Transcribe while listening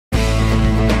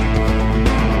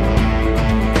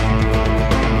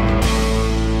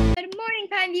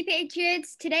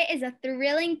Patriots. Today is a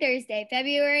thrilling Thursday,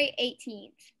 February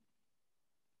 18th.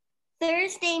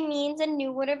 Thursday means a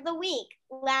new word of the week.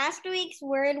 Last week's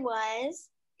word was,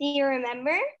 do you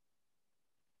remember?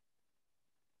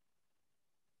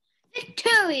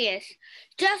 Victorious,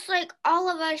 just like all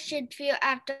of us should feel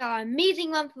after our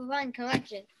amazing One for One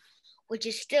collection, which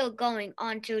is still going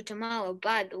on till tomorrow,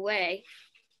 by the way.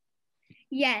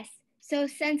 Yes, so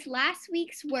since last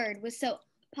week's word was so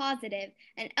positive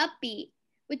and upbeat,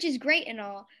 which is great and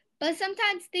all, but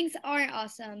sometimes things aren't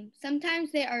awesome.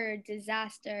 Sometimes they are a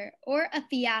disaster or a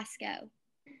fiasco.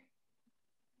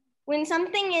 When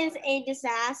something is a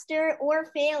disaster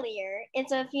or failure,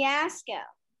 it's a fiasco.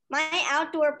 My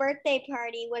outdoor birthday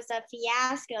party was a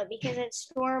fiasco because it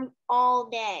stormed all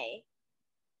day.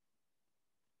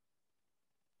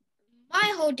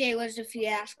 My whole day was a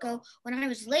fiasco when I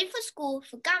was late for school,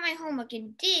 forgot my homework,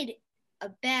 and did a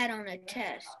bad on a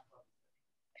test.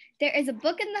 There is a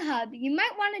book in the hub you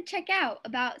might want to check out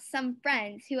about some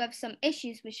friends who have some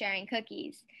issues with sharing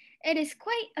cookies. It is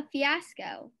quite a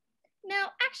fiasco. No,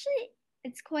 actually,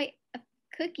 it's quite a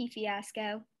cookie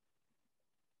fiasco.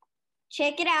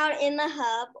 Check it out in the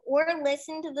hub or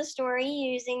listen to the story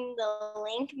using the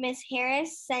link Miss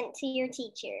Harris sent to your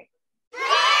teacher.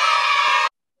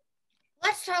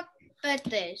 Let's talk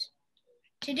birthdays.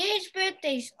 Today's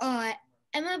birthdays are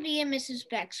Emma B. and Mrs.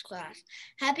 Beck's class.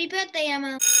 Happy birthday,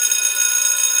 Emma.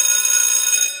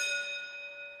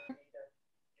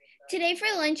 Today for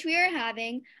lunch we are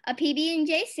having a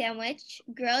PB&J sandwich,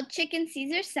 grilled chicken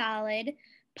Caesar salad,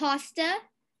 pasta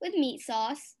with meat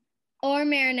sauce or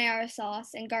marinara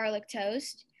sauce and garlic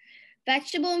toast.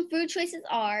 Vegetable and fruit choices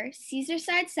are Caesar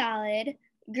side salad,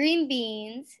 green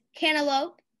beans,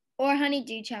 cantaloupe or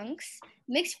honeydew chunks,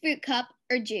 mixed fruit cup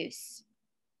or juice.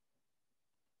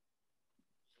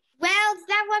 Well,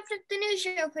 that wraps up the news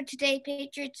show for today,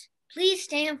 Patriots. Please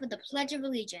stand for the Pledge of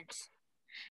Allegiance.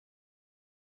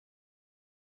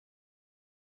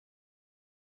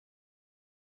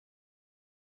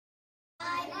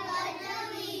 I pledge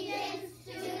allegiance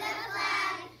to the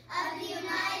flag of the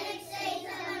United States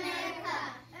of America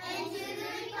and to the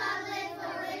republic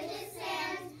for which it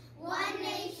stands, one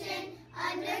nation,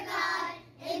 under God,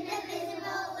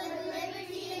 indivisible, with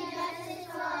liberty and justice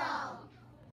for all.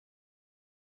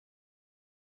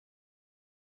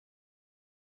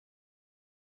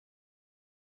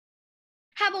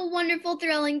 Have a wonderful,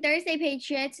 thrilling Thursday,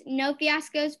 Patriots. No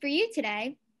fiascos for you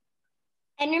today.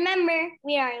 And remember,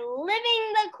 we are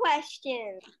living the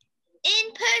question.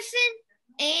 In person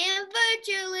and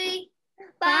virtually.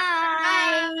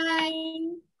 Bye.